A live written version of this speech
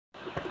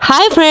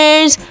Hi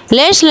friends,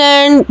 let's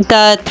learn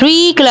the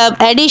 3 club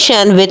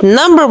addition with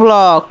number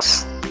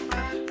blocks.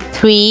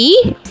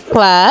 3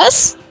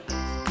 plus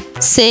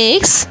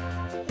 6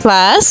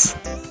 plus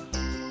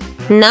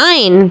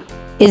 9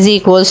 is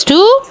equals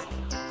to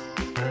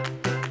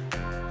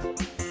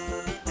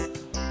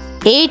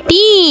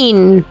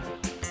 18.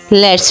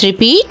 Let's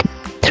repeat.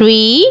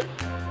 3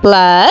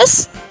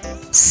 plus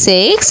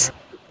 6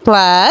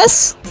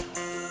 plus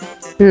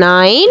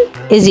 9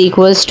 is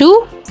equals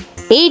to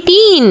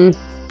 18.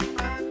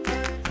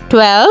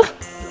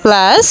 12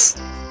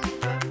 plus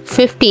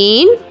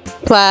 15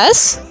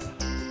 plus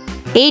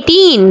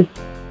 18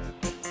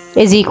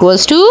 is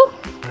equals to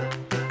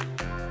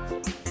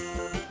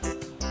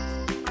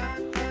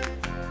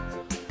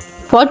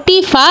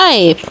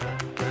 45.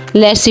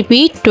 Let's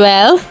repeat.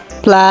 12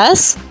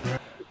 plus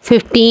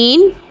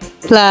 15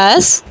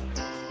 plus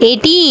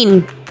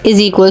 18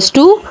 is equals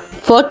to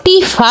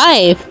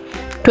 45.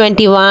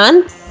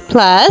 21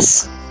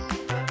 plus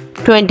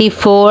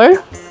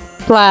 24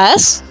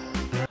 plus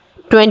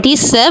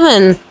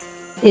 27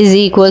 is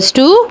equals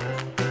to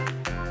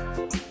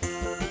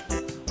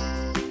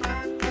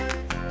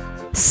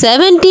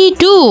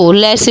 72.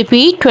 Let's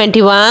repeat.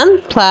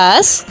 21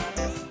 plus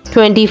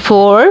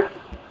 24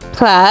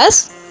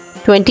 plus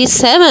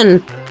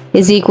 27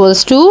 is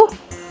equals to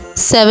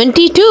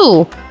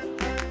 72.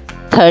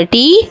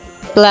 30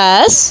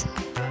 plus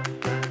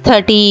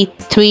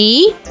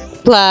 33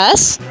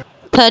 plus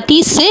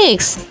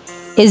 36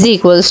 is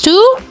equals to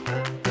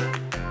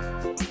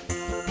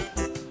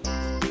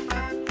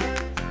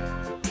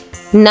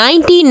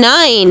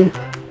 99.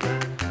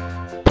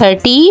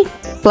 30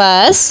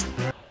 plus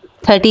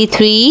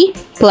 33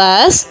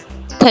 plus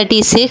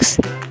 36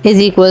 is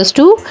equals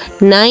to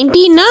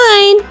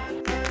 99.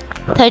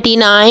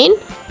 39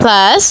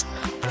 plus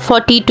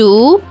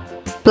 42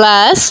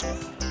 plus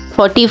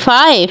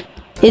 45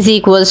 is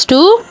equals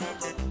to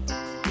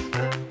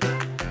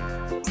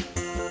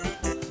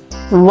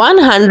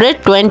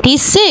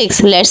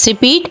 126. Let's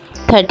repeat.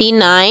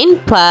 39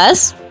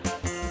 plus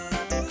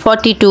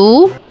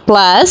 42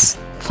 plus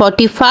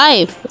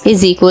 45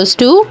 is equals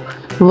to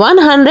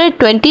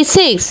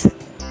 126.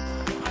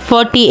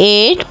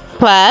 48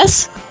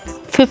 plus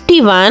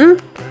 51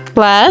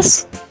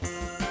 plus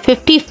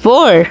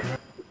 54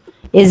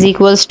 is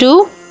equals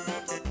to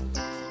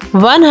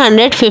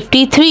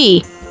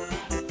 153.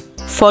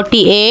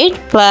 48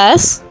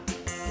 plus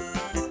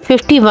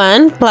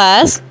 51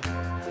 plus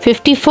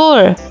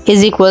 54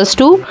 is equals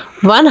to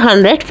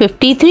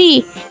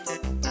 153.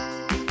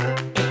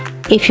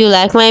 If you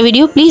like my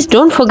video, please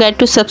don't forget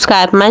to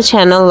subscribe my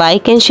channel,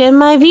 like and share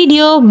my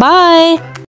video. Bye.